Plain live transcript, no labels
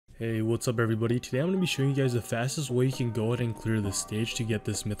Hey, what's up everybody? Today I'm going to be showing you guys the fastest way you can go ahead and clear the stage to get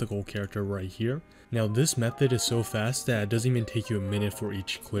this mythical character right here. Now this method is so fast that it doesn't even take you a minute for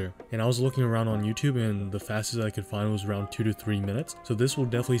each clear. And I was looking around on YouTube and the fastest I could find was around 2 to 3 minutes. So this will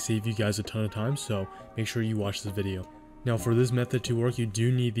definitely save you guys a ton of time, so make sure you watch this video. Now for this method to work, you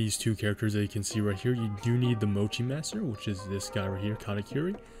do need these two characters that you can see right here. You do need the Mochi Master, which is this guy right here,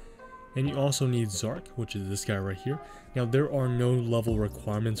 Katakuri. And you also need Zark, which is this guy right here. Now there are no level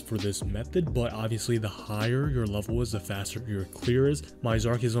requirements for this method, but obviously the higher your level is, the faster your clear is. My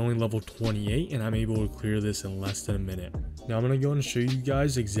Zark is only level 28 and I'm able to clear this in less than a minute. Now I'm going to go and show you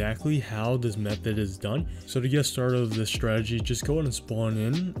guys exactly how this method is done. So to get started with this strategy, just go ahead and spawn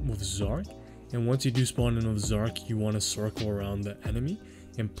in with Zark. And once you do spawn in with Zark, you want to circle around the enemy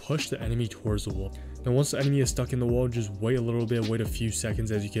and push the enemy towards the wall. Now once the enemy is stuck in the wall, just wait a little bit, wait a few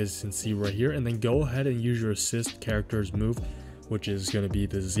seconds as you guys can see right here, and then go ahead and use your assist character's move, which is going to be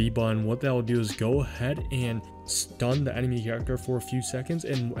the Z button. What that will do is go ahead and stun the enemy character for a few seconds,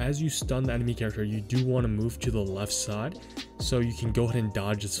 and as you stun the enemy character, you do want to move to the left side so you can go ahead and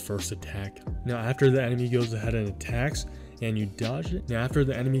dodge its first attack. Now after the enemy goes ahead and attacks, and you dodge it. Now after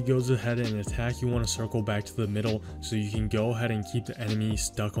the enemy goes ahead and attack, you want to circle back to the middle so you can go ahead and keep the enemy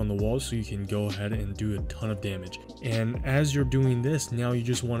stuck on the wall so you can go ahead and do a ton of damage. And as you're doing this, now you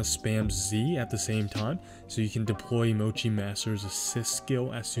just want to spam Z at the same time so you can deploy Mochi Master's assist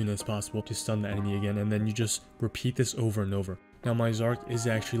skill as soon as possible to stun the enemy again, and then you just repeat this over and over. Now my Zark is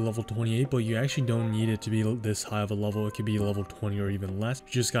actually level 28, but you actually don't need it to be this high of a level. It could be level 20 or even less.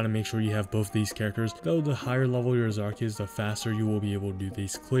 You just got to make sure you have both these characters. Though the higher level your Zark is, the faster you will be able to do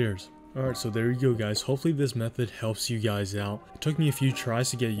these clears. Alright, so there you go guys. Hopefully this method helps you guys out. It took me a few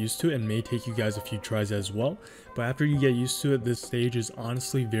tries to get used to it and may take you guys a few tries as well. But after you get used to it, this stage is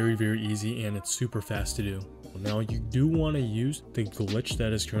honestly very easy and it's super fast to do. Now you do want to use the glitch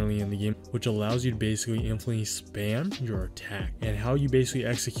that is currently in the game, which allows you to basically infinitely spam your attack. And how you basically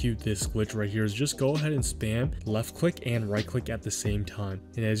execute this glitch right here is just go ahead and spam left click and right click at the same time.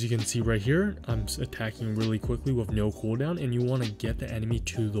 And as you can see right here, I'm attacking really quickly with no cooldown, and you want to get the enemy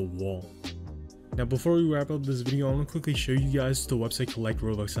to the wall. Now before we wrap up this video, I'm going to quickly show you guys the website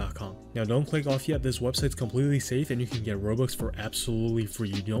collectrobux.com. Now don't click off yet, this website's completely safe and you can get Robux for absolutely free.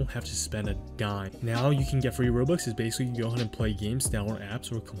 You don't have to spend a dime. Now you can get free Robux is basically you go ahead and play games, download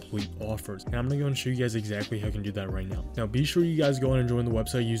apps, or complete offers. And I'm going to go and show you guys exactly how you can do that right now. Now be sure you guys go ahead and join the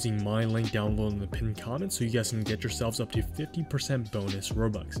website using my link down below in the pinned comment so you guys can get yourselves up to 50% bonus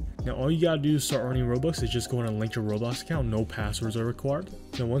Robux. Now all you gotta do to start earning Robux is just go ahead and link your Roblox account. No passwords are required.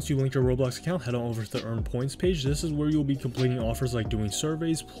 Now once you link your Roblox account, head on over to the earn points page. This is where you'll be completing offers like doing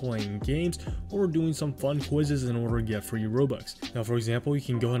surveys, playing games, or doing some fun quizzes in order to get free Robux. Now for example, you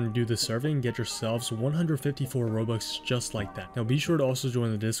can go ahead and do the survey and get yourselves 154 Robux just like that. Now be sure to also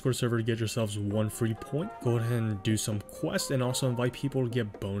join the Discord server to get yourselves 1 free point. Go ahead and do some quests and also invite people to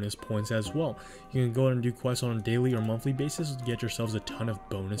get bonus points as well. You can go ahead and do quests on a daily or monthly basis to get yourselves a ton of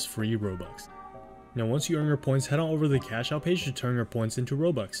bonus free Robux. Now once you earn your points, head on over to the cash out page to turn your points into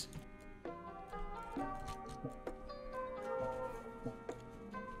Robux.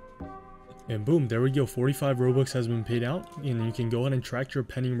 And boom, there we go, 45 Robux has been paid out, and you can go ahead and track your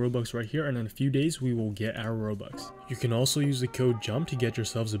pending Robux right here, and in a few days we will get our Robux. You can also use the code JUMP to get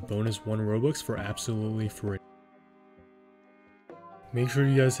yourselves a bonus 1 Robux for absolutely free. Make sure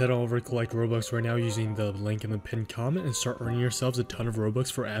you guys head on over to collect Robux right now using the link in the pinned comment and start earning yourselves a ton of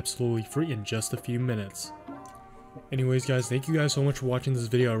Robux for absolutely free in just a few minutes. Anyways guys, thank you guys so much for watching this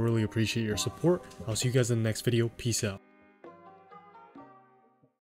video. I really appreciate your support. I'll see you guys in the next video. Peace out.